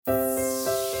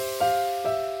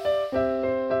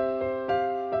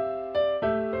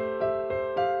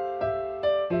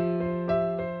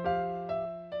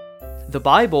The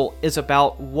Bible is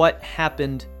about what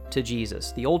happened to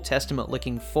Jesus, the Old Testament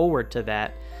looking forward to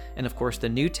that, and of course the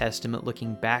New Testament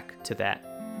looking back to that.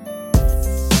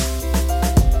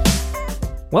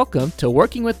 Welcome to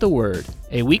Working with the Word,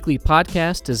 a weekly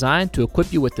podcast designed to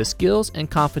equip you with the skills and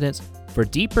confidence for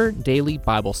deeper daily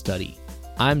Bible study.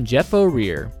 I'm Jeff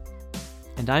O'Rear.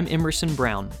 And I'm Emerson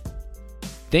Brown.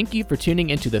 Thank you for tuning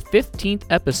into the 15th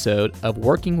episode of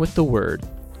Working with the Word.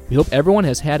 We hope everyone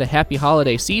has had a happy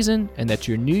holiday season and that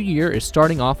your new year is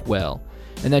starting off well,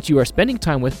 and that you are spending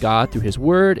time with God through His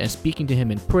Word and speaking to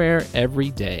Him in prayer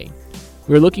every day.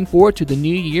 We're looking forward to the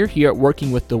new year here at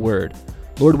Working with the Word.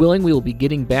 Lord willing, we will be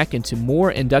getting back into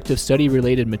more inductive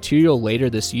study-related material later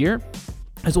this year,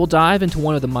 as we'll dive into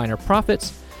one of the minor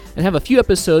prophets and have a few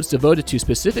episodes devoted to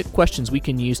specific questions we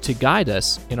can use to guide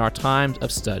us in our times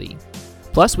of study.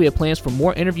 Plus, we have plans for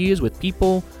more interviews with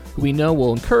people who we know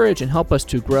will encourage and help us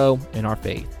to grow in our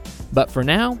faith. But for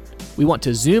now, we want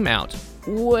to zoom out,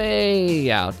 way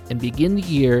out, and begin the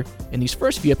year in these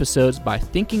first few episodes by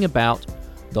thinking about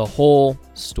the whole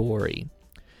story.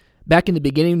 Back in the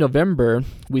beginning of November,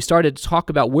 we started to talk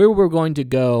about where we're going to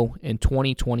go in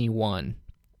 2021.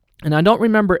 And I don't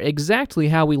remember exactly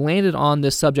how we landed on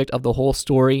this subject of the whole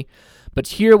story, but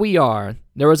here we are.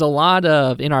 There was a lot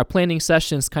of, in our planning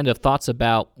sessions, kind of thoughts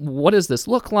about what does this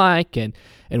look like and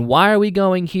why are we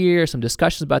going here, some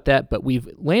discussions about that, but we've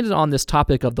landed on this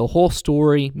topic of the whole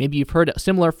story. Maybe you've heard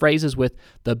similar phrases with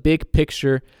the big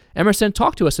picture. Emerson,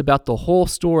 talk to us about the whole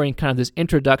story and kind of this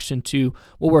introduction to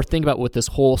what we're thinking about with this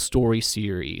whole story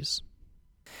series.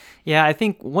 Yeah, I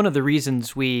think one of the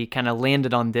reasons we kind of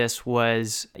landed on this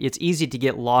was it's easy to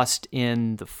get lost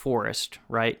in the forest,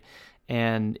 right?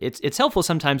 And it's helpful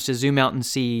sometimes to zoom out and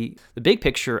see the big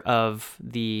picture of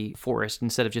the forest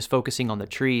instead of just focusing on the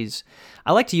trees.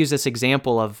 I like to use this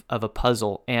example of a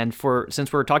puzzle. And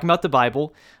since we're talking about the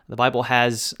Bible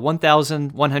has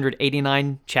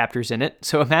 1,189 chapters in it.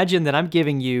 So imagine that I'm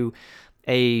giving you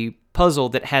a puzzle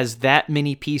that has that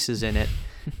many pieces in it,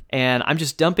 and I'm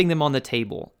just dumping them on the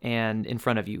table and in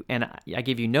front of you. And I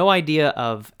give you no idea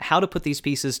of how to put these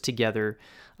pieces together.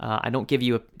 I don't give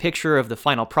you a picture of the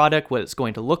final product, what it's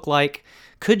going to look like.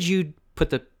 Could you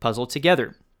put the puzzle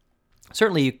together?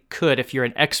 Certainly you could if you're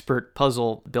an expert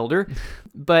puzzle builder,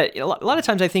 but a lot of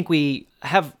times I think we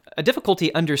have a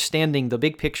difficulty understanding the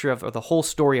big picture of the whole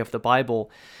story of the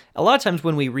Bible. A lot of times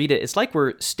when we read it, it's like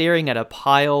we're staring at a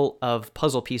pile of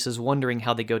puzzle pieces wondering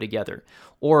how they go together.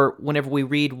 Or whenever we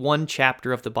read one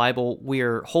chapter of the Bible,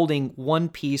 we're holding one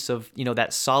piece of,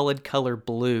 that solid color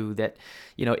blue that,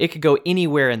 it could go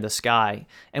anywhere in the sky.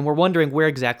 And we're wondering, where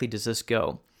exactly does this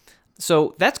go?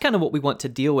 So that's kind of what we want to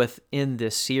deal with in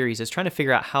this series, is trying to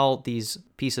figure out how these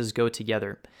pieces go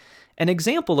together. An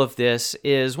example of this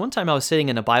is one time I was sitting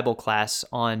in a Bible class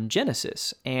on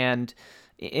Genesis, and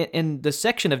in the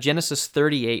section of Genesis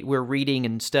 38, we're reading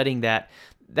and studying that.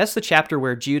 That's the chapter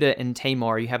where Judah and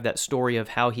Tamar, you have that story of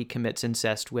how he commits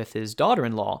incest with his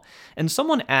daughter-in-law. And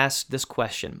someone asked this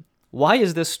question: why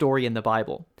is this story in the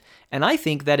Bible? And I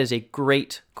think that is a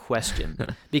great question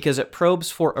because it probes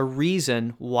for a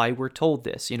reason why we're told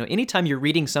this. Anytime you're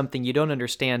reading something you don't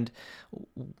understand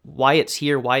why it's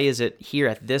here, why is it here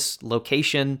at this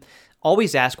location,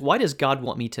 always ask, why does God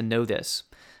want me to know this?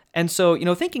 And so,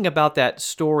 thinking about that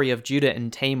story of Judah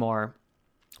and Tamar,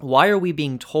 why are we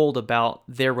being told about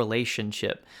their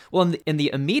relationship? Well, in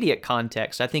the immediate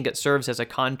context, I think it serves as a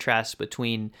contrast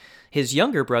between his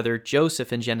younger brother,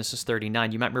 Joseph, in Genesis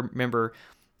 39. You might remember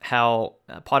how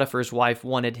Potiphar's wife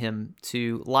wanted him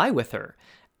to lie with her.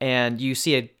 And you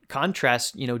see a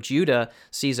contrast, Judah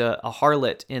sees a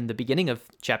harlot in the beginning of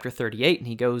chapter 38, and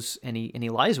he goes and he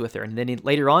lies with her. And then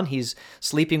later on, he's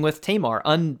sleeping with Tamar,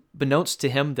 unbeknownst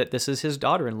to him that this is his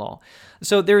daughter-in-law.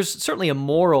 So there's certainly a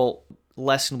moral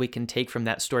lesson we can take from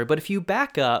that story. But if you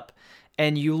back up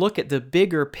and you look at the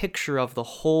bigger picture of the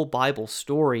whole Bible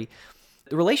story,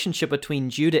 the relationship between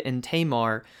Judah and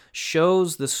Tamar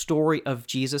shows the story of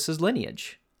Jesus'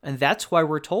 lineage. And that's why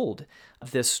we're told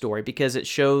this story, because it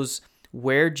shows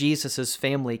where Jesus'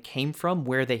 family came from,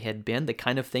 where they had been, the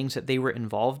kind of things that they were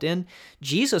involved in.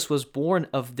 Jesus was born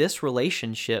of this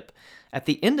relationship. At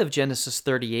the end of Genesis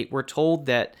 38, we're told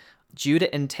that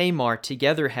Judah and Tamar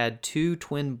together had two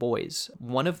twin boys.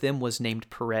 One of them was named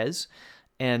Perez,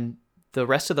 and the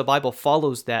rest of the Bible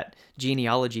follows that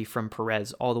genealogy from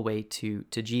Perez all the way to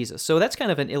Jesus. So that's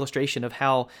kind of an illustration of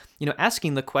how,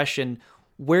 asking the question,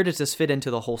 where does this fit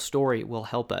into the whole story, will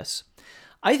help us.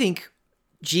 I think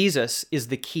Jesus is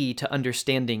the key to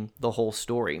understanding the whole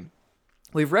story.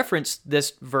 We've referenced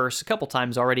this verse a couple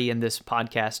times already in this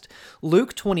podcast.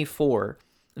 Luke 24,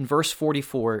 in verse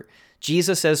 44,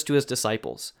 Jesus says to his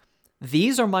disciples,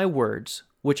 These are my words,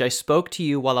 which I spoke to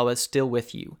you while I was still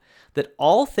with you, that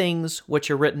all things which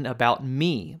are written about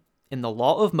me in the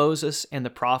law of Moses and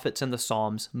the prophets and the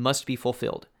Psalms must be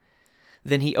fulfilled.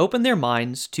 Then he opened their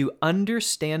minds to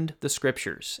understand the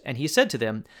Scriptures, and he said to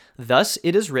them, Thus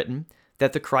it is written,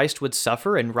 that the Christ would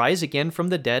suffer and rise again from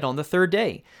the dead on the third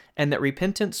day, and that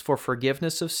repentance for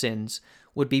forgiveness of sins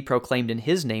would be proclaimed in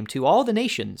his name to all the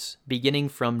nations, beginning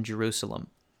from Jerusalem.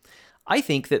 I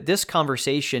think that this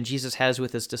conversation Jesus has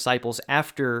with his disciples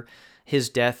after his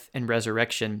death and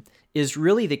resurrection is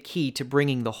really the key to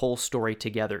bringing the whole story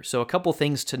together. So a couple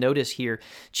things to notice here.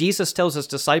 Jesus tells his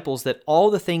disciples that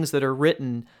all the things that are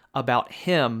written about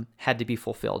him had to be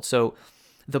fulfilled. So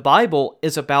the Bible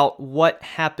is about what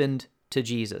happened to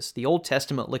Jesus, the Old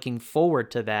Testament looking forward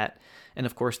to that, and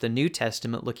of course the New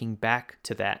Testament looking back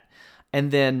to that.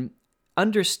 And then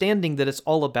understanding that it's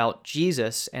all about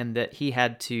Jesus and that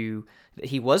that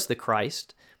he was the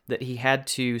Christ, that he had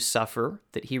to suffer,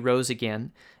 that he rose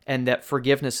again, and that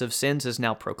forgiveness of sins is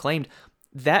now proclaimed.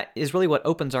 That is really what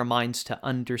opens our minds to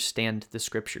understand the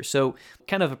Scripture. So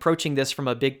kind of approaching this from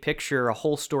a big picture, a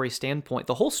whole story standpoint,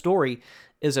 the whole story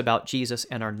is about Jesus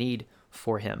and our need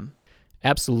for him.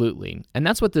 Absolutely. And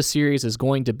that's what this series is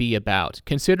going to be about,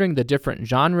 considering the different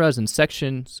genres and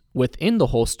sections within the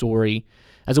whole story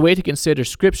as a way to consider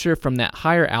Scripture from that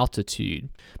higher altitude.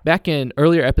 Back in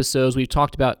earlier episodes, we've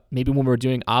talked about maybe when we're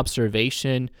doing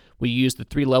observation, we use the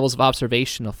 3 levels of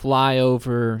observation, a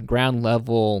flyover, ground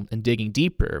level, and digging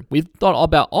deeper. We've thought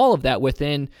about all of that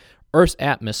within Earth's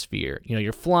atmosphere.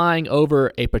 You're flying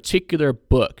over a particular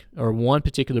book or one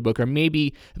particular book, or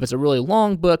maybe if it's a really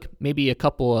long book, maybe a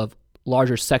couple of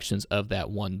larger sections of that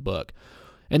one book.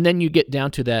 And then you get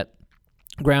down to that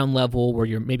ground level where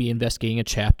you're maybe investigating a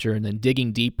chapter and then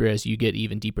digging deeper as you get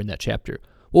even deeper in that chapter.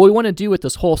 What we want to do with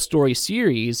this whole story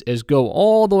series is go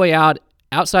all the way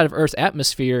outside of Earth's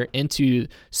atmosphere into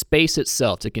space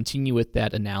itself, to continue with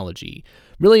that analogy.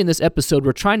 Really, in this episode,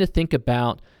 we're trying to think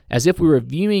about as if we were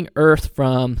viewing Earth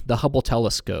from the Hubble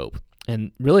telescope.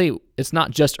 And really, it's not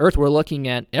just Earth. We're looking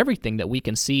at everything that we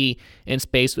can see in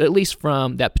space, at least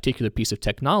from that particular piece of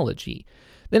technology.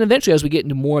 Then eventually, as we get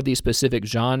into more of these specific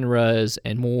genres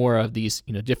and more of these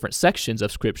different sections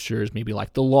of Scriptures, maybe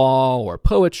like the law or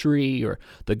poetry or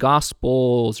the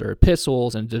Gospels or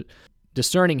epistles, and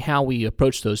discerning how we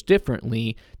approach those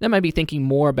differently, then might be thinking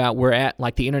more about we're at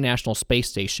like the International Space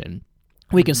Station.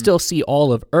 We can still see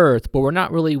all of Earth, but we're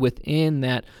not really within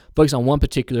that focus on one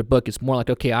particular book. It's more like,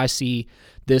 okay, I see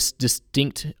this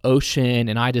distinct ocean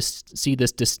and I just see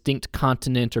this distinct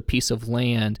continent or piece of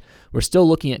land. We're still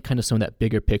looking at kind of some of that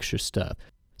bigger picture stuff.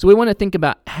 So we want to think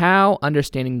about how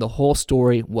understanding the whole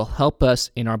story will help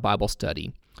us in our Bible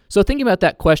study. So thinking about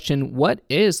that question, what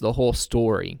is the whole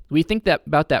story? We think that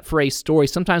about that phrase story,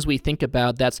 sometimes we think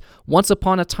about that's once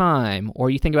upon a time, or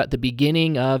you think about the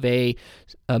beginning of a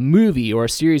movie or a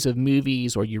series of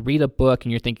movies, or you read a book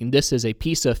and you're thinking this is a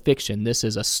piece of fiction, this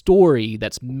is a story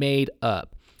that's made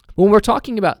up. When we're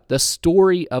talking about the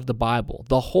story of the Bible,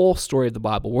 the whole story of the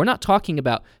Bible, we're not talking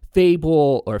about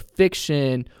fable or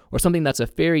fiction or something that's a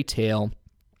fairy tale.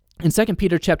 In 2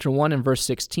 Peter chapter 1 and verse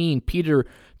 16, Peter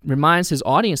reminds his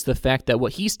audience the fact that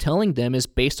what he's telling them is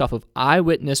based off of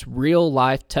eyewitness,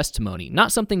 real-life testimony,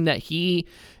 not something that he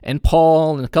and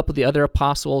Paul and a couple of the other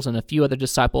apostles and a few other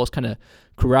disciples kind of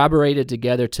corroborated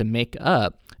together to make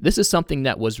up. This is something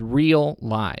that was real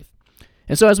life.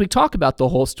 And so as we talk about the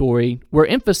whole story, we're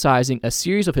emphasizing a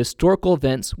series of historical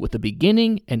events with a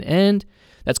beginning and end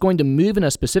that's going to move in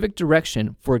a specific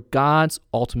direction for God's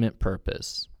ultimate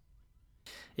purpose.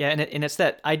 Yeah, and it's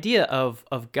that idea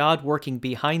of God working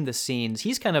behind the scenes.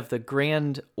 He's kind of the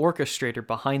grand orchestrator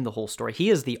behind the whole story. He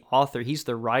is the author. He's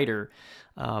the writer.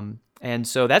 And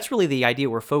so that's really the idea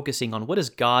we're focusing on. What is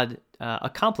God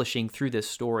accomplishing through this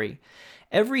story?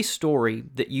 Every story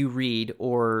that you read,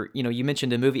 or, you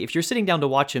mentioned a movie. If you're sitting down to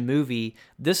watch a movie,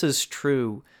 this is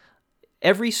true.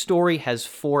 Every story has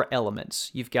 4 elements.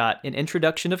 You've got an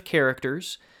introduction of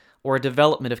characters or a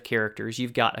development of characters.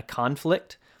 You've got a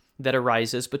conflict that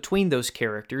arises between those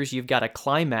characters. You've got a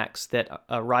climax that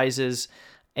arises,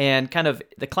 and kind of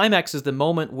the climax is the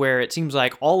moment where it seems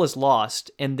like all is lost,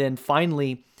 and then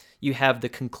finally you have the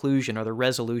conclusion or the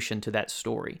resolution to that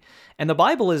story. And the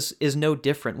Bible is no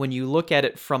different when you look at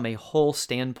it from a whole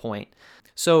standpoint.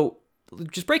 So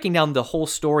just breaking down the whole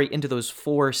story into those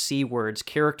 4 C words: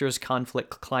 characters, conflict,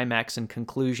 climax, and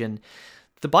conclusion.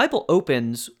 The Bible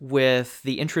opens with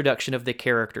the introduction of the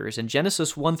characters. In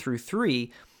Genesis 1 through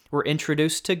 3, we're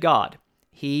introduced to God.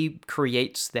 He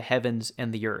creates the heavens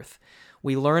and the earth.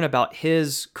 We learn about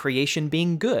his creation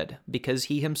being good because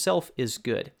he himself is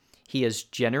good. He is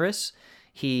generous.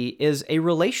 He is a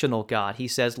relational God. He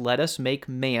says, let us make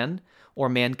man or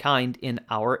mankind in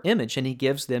our image, and he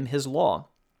gives them his law.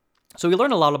 So we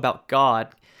learn a lot about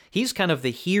God. He's kind of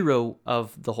the hero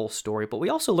of the whole story, but we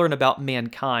also learn about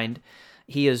mankind.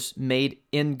 He is made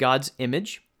in God's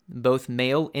image, both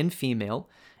male and female,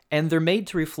 and they're made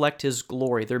to reflect his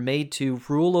glory. They're made to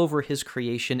rule over his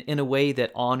creation in a way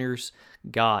that honors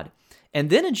God. And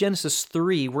then in Genesis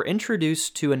 3, we're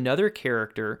introduced to another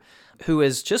character who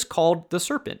is just called the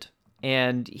serpent.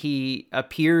 And he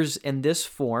appears in this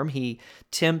form. He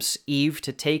tempts Eve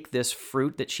to take this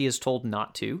fruit that she is told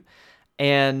not to.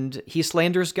 And he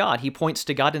slanders God. He points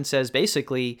to God and says,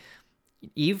 basically,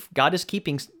 Eve, God is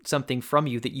keeping something from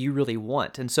you that you really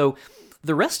want. And so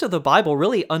the rest of the Bible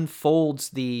really unfolds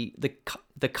the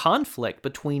conflict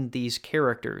between these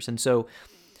characters. And so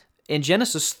in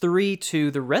Genesis 3 to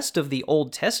the rest of the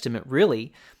Old Testament,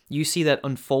 really, you see that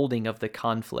unfolding of the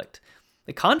conflict.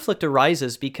 The conflict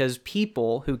arises because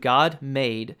people who God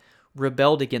made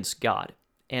rebelled against God.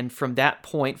 And from that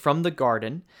point, from the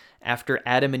garden, after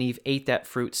Adam and Eve ate that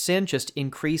fruit, sin just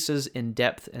increases in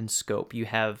depth and scope. You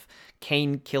have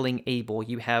Cain killing Abel.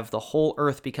 You have the whole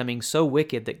earth becoming so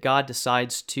wicked that God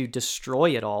decides to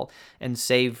destroy it all and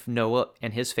save Noah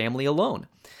and his family alone.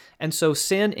 And so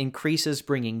sin increases,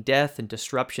 bringing death and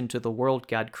disruption to the world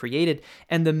God created.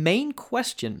 And the main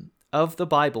question of the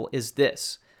Bible is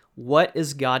this: what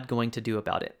is God going to do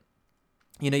about it?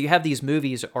 You know, you have these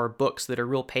movies or books that are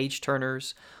real page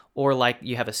turners, or like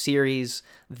you have a series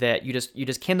that you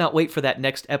just cannot wait for that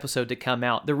next episode to come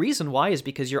out. The reason why is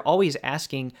because you're always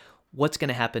asking what's going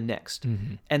to happen next.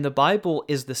 Mm-hmm. And the Bible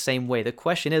is the same way. The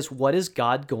question is, what is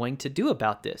God going to do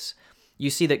about this? You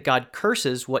see that God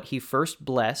curses what he first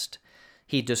blessed.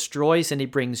 He destroys and he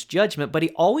brings judgment, but he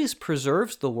always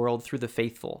preserves the world through the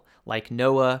faithful, like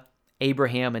Noah,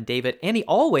 Abraham, and David. And he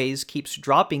always keeps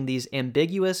dropping these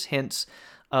ambiguous hints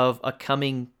of a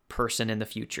coming person in the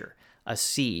future, a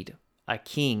seed, a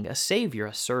king, a savior,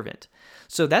 a servant.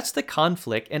 So that's the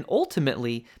conflict, and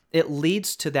ultimately it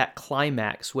leads to that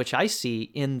climax, which I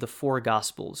see in the four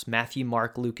Gospels, Matthew,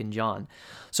 Mark, Luke, and John.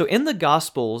 So in the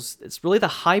Gospels, it's really the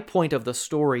high point of the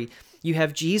story. You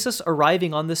have Jesus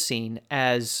arriving on the scene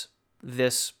as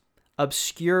this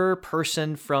obscure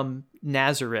person from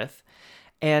Nazareth,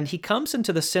 and he comes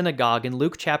into the synagogue in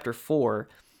Luke chapter 4,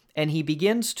 and he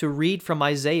begins to read from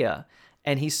Isaiah,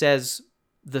 and he says,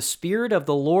 "The Spirit of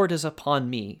the Lord is upon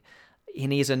me,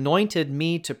 and he has anointed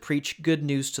me to preach good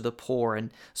news to the poor,"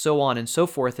 and so on and so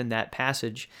forth in that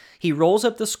passage. He rolls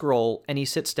up the scroll, and he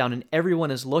sits down, and everyone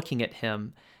is looking at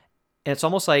him. And it's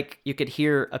almost like you could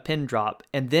hear a pin drop,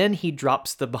 and then he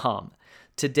drops the bomb.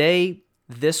 Today,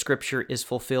 this scripture is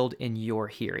fulfilled in your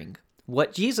hearing.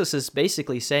 What Jesus is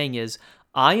basically saying is,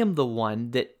 I am the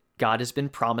one that God has been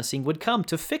promising would come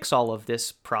to fix all of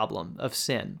this problem of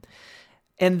sin.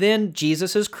 And then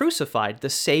Jesus is crucified, the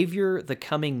Savior, the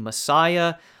coming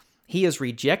Messiah. He is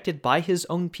rejected by his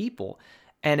own people.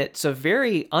 And it's a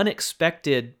very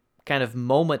unexpected kind of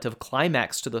moment of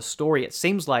climax to the story. It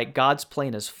seems like God's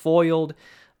plan is foiled.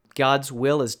 God's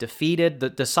will is defeated. The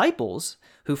disciples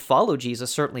who follow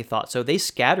Jesus certainly thought so. They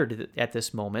scattered at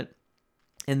this moment.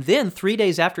 And then 3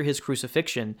 days after his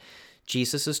crucifixion,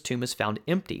 Jesus' tomb is found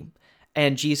empty.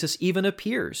 And Jesus even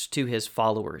appears to his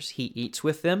followers. He eats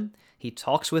with them. He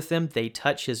talks with them. They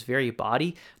touch his very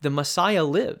body. The Messiah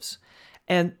lives.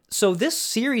 And so this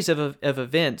series of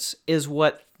events is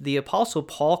what the Apostle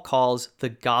Paul calls the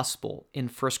gospel in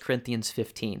 1 Corinthians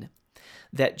 15.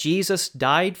 That Jesus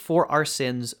died for our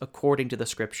sins according to the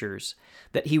Scriptures.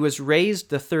 That he was raised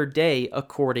the third day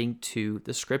according to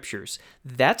the Scriptures.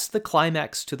 That's the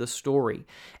climax to the story.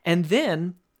 And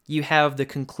then you have the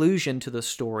conclusion to the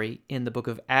story in the book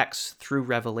of Acts through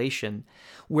Revelation,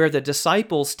 where the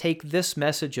disciples take this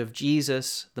message of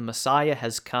Jesus, the Messiah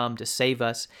has come to save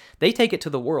us. They take it to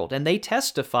the world and they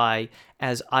testify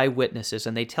as eyewitnesses,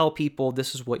 and they tell people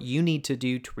this is what you need to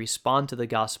do to respond to the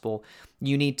gospel.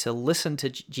 You need to listen to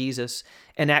Jesus.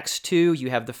 In Acts 2,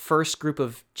 you have the first group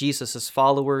of Jesus'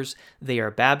 followers. They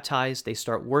are baptized. They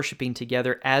start worshiping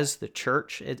together as the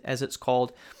church, as it's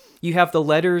called. You have the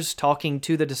letters talking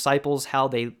to the disciples how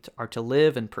they are to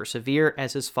live and persevere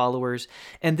as his followers.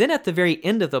 And then at the very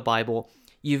end of the Bible,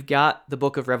 you've got the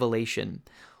book of Revelation,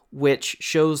 which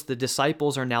shows the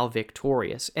disciples are now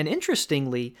victorious. And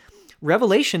interestingly,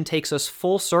 Revelation takes us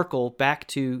full circle back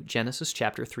to Genesis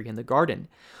chapter 3 in the garden.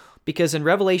 Because in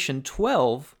Revelation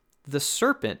 12, the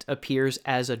serpent appears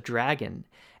as a dragon.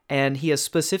 And he is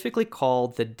specifically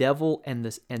called the devil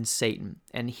and Satan.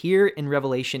 And here in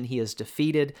Revelation, he is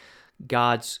defeated.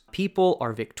 God's people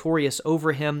are victorious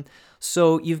over him.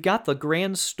 So you've got the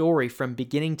grand story from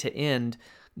beginning to end.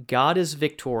 God is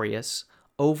victorious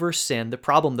over sin, the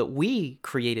problem that we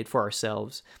created for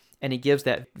ourselves, and he gives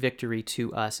that victory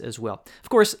to us as well. Of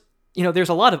course, there's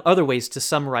a lot of other ways to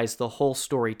summarize the whole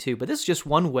story too, but this is just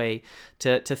one way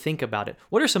to think about it.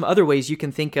 What are some other ways you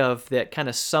can think of that kind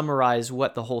of summarize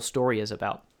what the whole story is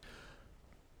about?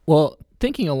 Well,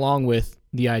 thinking along with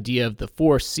the idea of the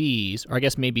 4 C's, or I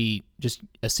guess maybe just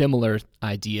a similar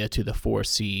idea to the 4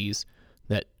 C's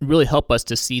that really help us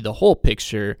to see the whole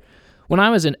picture. When I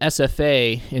was in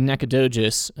SFA in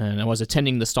Nacogdoches and I was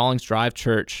attending the Stallings Drive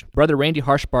Church, Brother Randy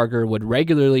Harshbarger would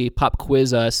regularly pop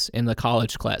quiz us in the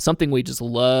college class. Something we just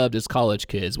loved as college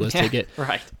kids was to get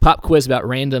right. pop quiz about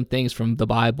random things from the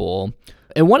Bible.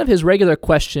 And one of his regular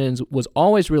questions was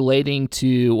always relating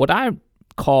to what I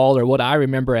call, or what I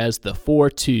remember as, the 4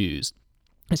 twos.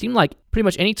 It seemed like pretty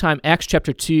much any time Acts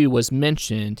chapter 2 was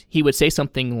mentioned, he would say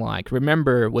something like,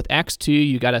 remember, with Acts 2,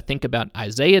 you got to think about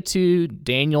Isaiah 2,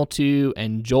 Daniel 2,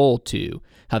 and Joel 2,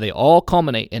 how they all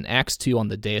culminate in Acts 2 on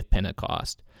the day of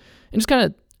Pentecost. And just kind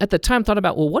of, at the time, thought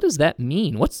about, well, what does that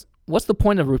mean? What's the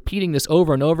point of repeating this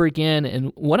over and over again,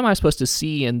 and what am I supposed to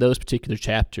see in those particular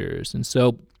chapters? And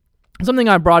so, something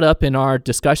I brought up in our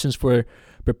discussions for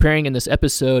preparing in this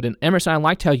episode, and Emerson, I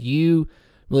liked how you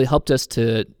really helped us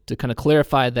to kind of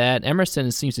clarify that.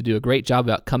 Emerson seems to do a great job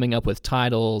about coming up with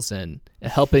titles and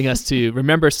helping us to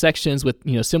remember sections with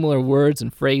similar words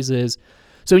and phrases.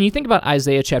 So when you think about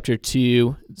Isaiah chapter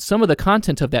 2, some of the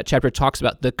content of that chapter talks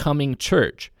about the coming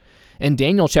church. In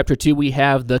Daniel chapter 2, we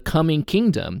have the coming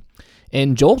kingdom.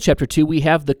 In Joel chapter 2, we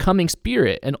have the coming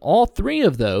Spirit. And all 3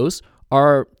 of those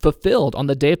are fulfilled on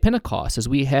the day of Pentecost, as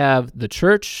we have the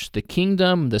church, the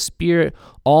kingdom, the Spirit,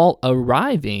 all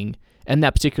arriving in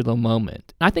that particular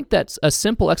moment. I think that's a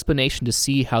simple explanation to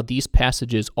see how these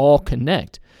passages all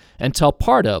connect and tell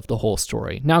part of the whole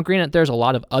story. Now, granted, there's a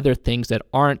lot of other things that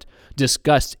aren't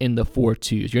discussed in the 4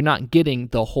 twos. You're not getting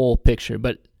the whole picture,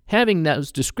 but having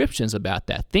those descriptions about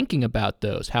that, thinking about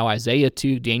those, how Isaiah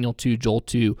 2, Daniel 2, Joel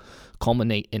 2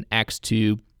 culminate in Acts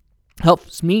 2,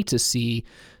 helps me to see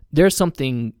there's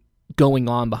something going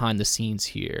on behind the scenes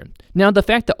here. Now, the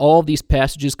fact that all of these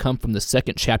passages come from the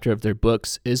 2nd chapter of their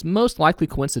books is most likely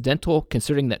coincidental,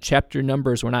 considering that chapter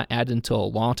numbers were not added until a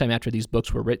long time after these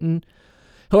books were written.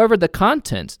 However, the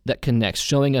content that connects,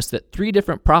 showing us that 3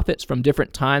 different prophets from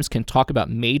different times can talk about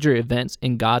major events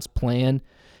in God's plan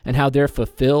and how they're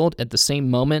fulfilled at the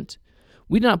same moment,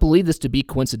 we do not believe this to be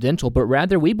coincidental, but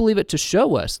rather we believe it to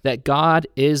show us that God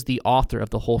is the author of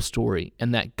the whole story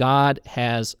and that God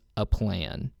has a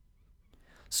plan.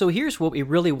 So here's what we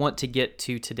really want to get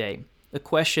to today. The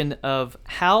question of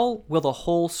how will the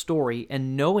whole story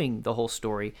and knowing the whole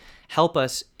story help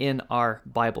us in our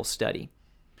Bible study?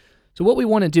 So what we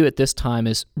want to do at this time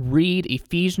is read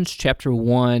Ephesians chapter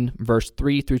 1, verse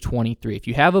 3 through 23. If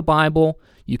you have a Bible,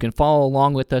 you can follow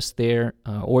along with us there,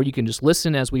 or you can just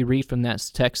listen as we read from that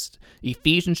text,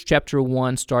 Ephesians chapter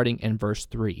 1, starting in verse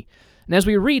 3. And as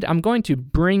we read, I'm going to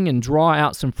bring and draw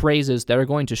out some phrases that are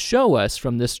going to show us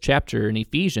from this chapter in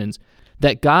Ephesians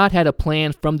that God had a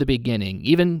plan from the beginning,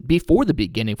 even before the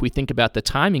beginning, if we think about the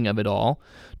timing of it all,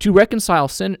 to reconcile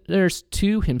sinners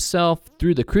to himself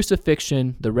through the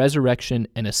crucifixion, the resurrection,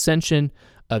 and ascension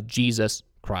of Jesus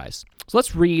Christ. So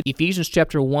let's read Ephesians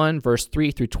chapter 1, verse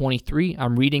 3 through 23.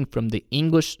 I'm reading from the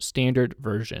English Standard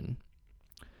Version.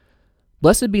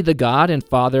 Blessed be the God and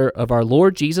Father of our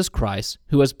Lord Jesus Christ,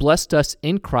 who has blessed us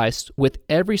in Christ with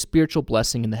every spiritual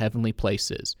blessing in the heavenly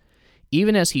places,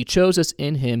 even as he chose us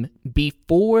in him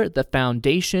before the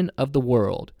foundation of the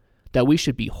world, that we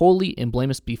should be holy and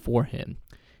blameless before him.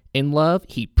 In love,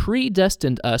 he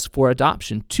predestined us for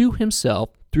adoption to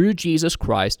himself through Jesus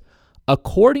Christ,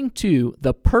 according to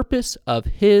the purpose of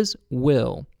his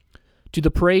will, to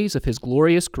the praise of his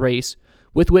glorious grace,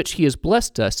 with which he has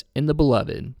blessed us in the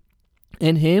Beloved.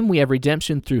 In him we have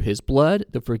redemption through his blood,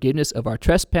 the forgiveness of our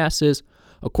trespasses,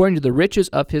 according to the riches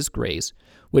of his grace,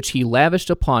 which he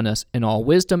lavished upon us in all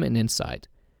wisdom and insight,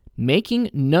 making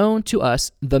known to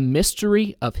us the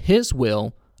mystery of his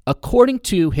will, according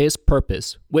to his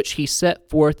purpose, which he set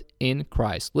forth in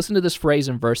Christ. Listen to this phrase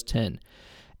in verse 10.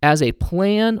 As a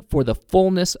plan for the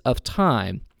fullness of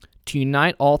time, to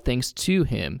unite all things to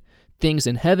him, things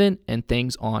in heaven and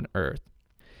things on earth.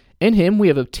 In him we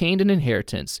have obtained an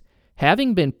inheritance,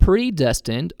 having been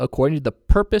predestined according to the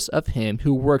purpose of him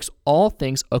who works all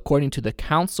things according to the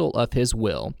counsel of his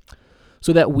will,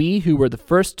 so that we who were the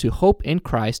first to hope in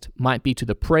Christ might be to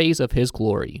the praise of his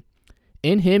glory.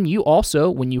 In him you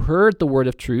also, when you heard the word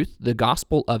of truth, the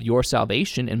gospel of your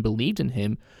salvation, and believed in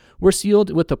him, were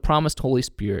sealed with the promised Holy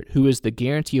Spirit, who is the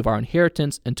guarantee of our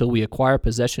inheritance until we acquire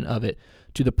possession of it,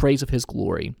 to the praise of his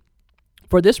glory.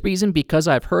 For this reason, because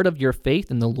I have heard of your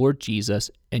faith in the Lord Jesus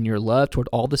and your love toward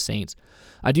all the saints,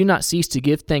 I do not cease to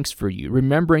give thanks for you,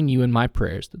 remembering you in my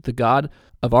prayers, that the God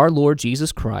of our Lord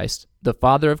Jesus Christ, the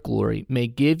Father of glory, may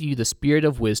give you the spirit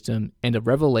of wisdom and of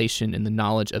revelation in the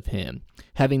knowledge of him,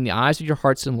 having the eyes of your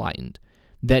hearts enlightened,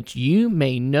 that you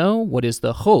may know what is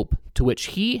the hope to which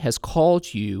he has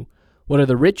called you, what are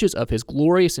the riches of his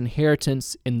glorious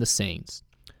inheritance in the saints,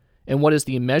 and what is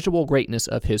the immeasurable greatness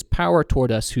of his power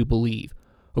toward us who believe,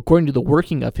 according to the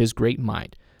working of his great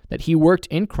might, that he worked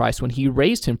in Christ when he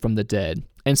raised him from the dead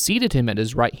and seated him at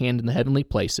his right hand in the heavenly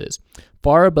places,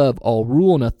 far above all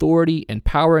rule and authority and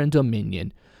power and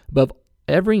dominion, above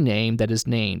every name that is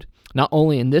named, not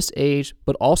only in this age,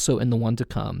 but also in the one to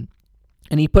come.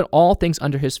 And he put all things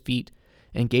under his feet,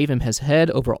 and gave him his head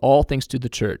over all things to the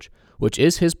church, which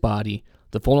is his body,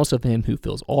 the fullness of him who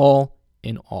fills all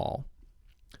in all.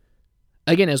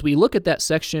 Again, as we look at that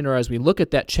section, or as we look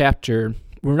at that chapter,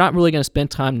 we're not really going to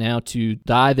spend time now to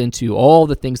dive into all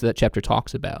the things that chapter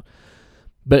talks about.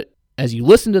 But as you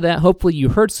listen to that, hopefully you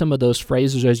heard some of those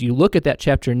phrases. As you look at that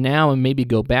chapter now and maybe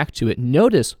go back to it,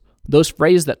 notice those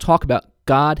phrases that talk about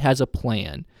God has a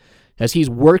plan, as he's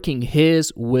working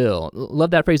his will.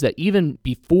 Love that phrase, that even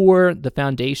before the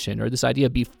foundation, or this idea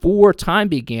before time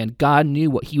began, God knew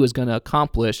what he was going to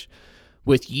accomplish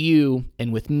with you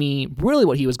and with me, really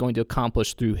what he was going to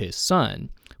accomplish through his son,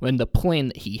 when the plan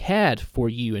that he had for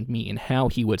you and me and how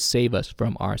he would save us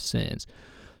from our sins.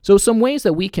 So some ways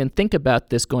that we can think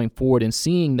about this going forward, and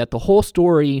seeing that the whole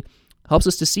story helps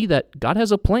us to see that God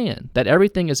has a plan, that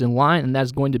everything is in line, and that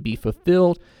is going to be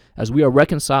fulfilled as we are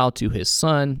reconciled to his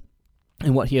son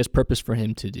and what he has purposed for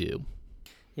him to do.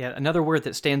 Yeah, another word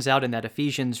that stands out in that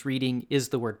Ephesians reading is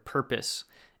the word purpose,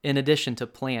 in addition to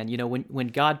plan. You know, when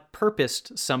God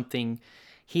purposed something,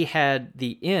 he had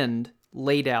the end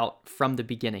laid out from the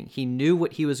beginning. He knew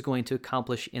what he was going to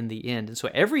accomplish in the end. And so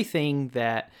everything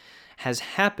that has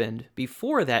happened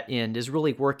before that end is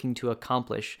really working to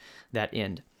accomplish that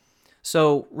end.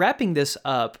 So wrapping this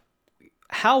up,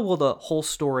 how will the whole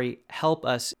story help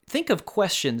us? Think of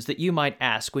questions that you might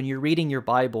ask when you're reading your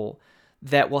Bible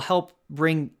that will help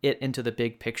bring it into the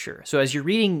big picture. So as you're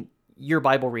reading your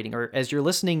Bible reading, or as you're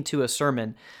listening to a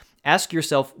sermon, ask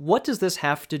yourself, what does this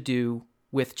have to do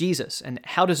with Jesus? And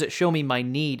how does it show me my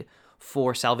need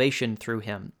for salvation through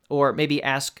him? Or maybe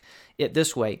ask it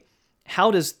this way: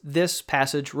 how does this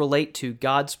passage relate to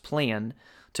God's plan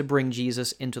to bring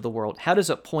Jesus into the world? How does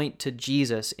it point to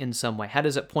Jesus in some way? How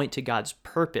does it point to God's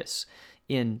purpose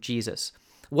in Jesus?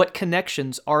 What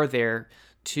connections are there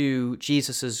to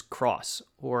Jesus's cross,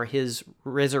 or his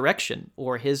resurrection,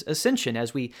 or his ascension,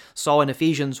 as we saw in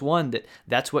Ephesians 1,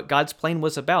 that's what God's plan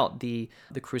was about, the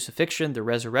crucifixion, the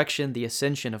resurrection, the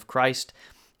ascension of Christ.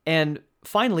 And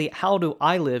finally, how do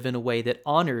I live in a way that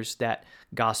honors that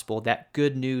gospel, that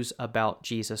good news about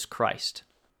Jesus Christ?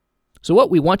 So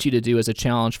what we want you to do as a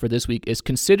challenge for this week is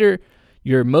consider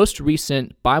your most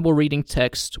recent Bible reading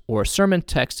text or sermon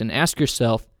text and ask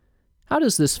yourself, how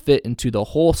does this fit into the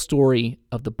whole story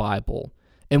of the Bible?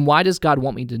 And why does God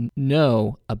want me to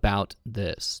know about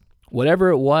this? Whatever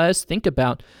it was, think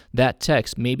about that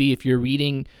text. Maybe if you're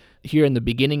reading here in the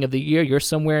beginning of the year, you're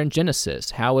somewhere in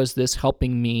Genesis. How is this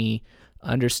helping me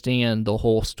understand the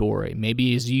whole story?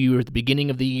 Maybe as you at the beginning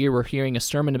of the year were hearing a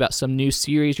sermon about some new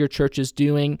series your church is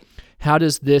doing. How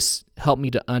does this help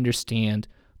me to understand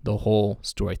the whole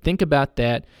story? Think about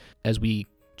that as we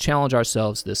challenge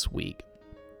ourselves this week.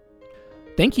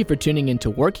 Thank you for tuning in to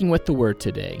Working with the Word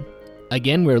today.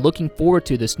 Again, we're looking forward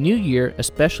to this new year,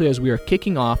 especially as we are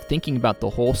kicking off thinking about the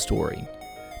whole story.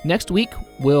 Next week,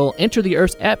 we'll enter the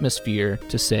Earth's atmosphere,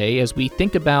 to say, as we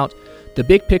think about the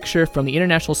big picture from the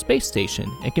International Space Station,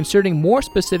 and considering more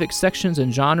specific sections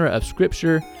and genre of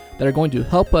Scripture that are going to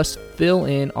help us fill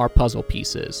in our puzzle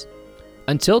pieces.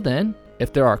 Until then,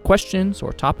 if there are questions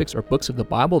or topics or books of the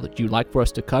Bible that you'd like for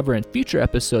us to cover in future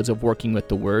episodes of Working with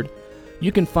the Word,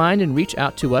 you can find and reach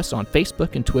out to us on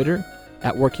Facebook and Twitter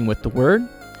at Working with the Word,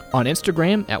 on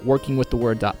Instagram at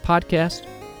workingwiththeword.podcast,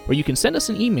 or you can send us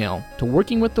an email to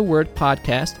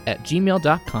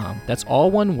workingwiththewordpodcast@gmail.com. That's all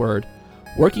one word,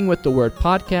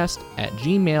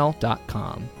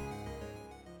 workingwiththewordpodcast@gmail.com.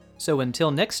 So until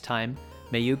next time,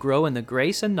 may you grow in the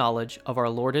grace and knowledge of our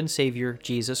Lord and Savior,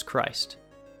 Jesus Christ.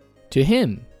 To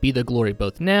him be the glory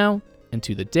both now and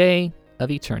to the day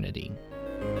of eternity.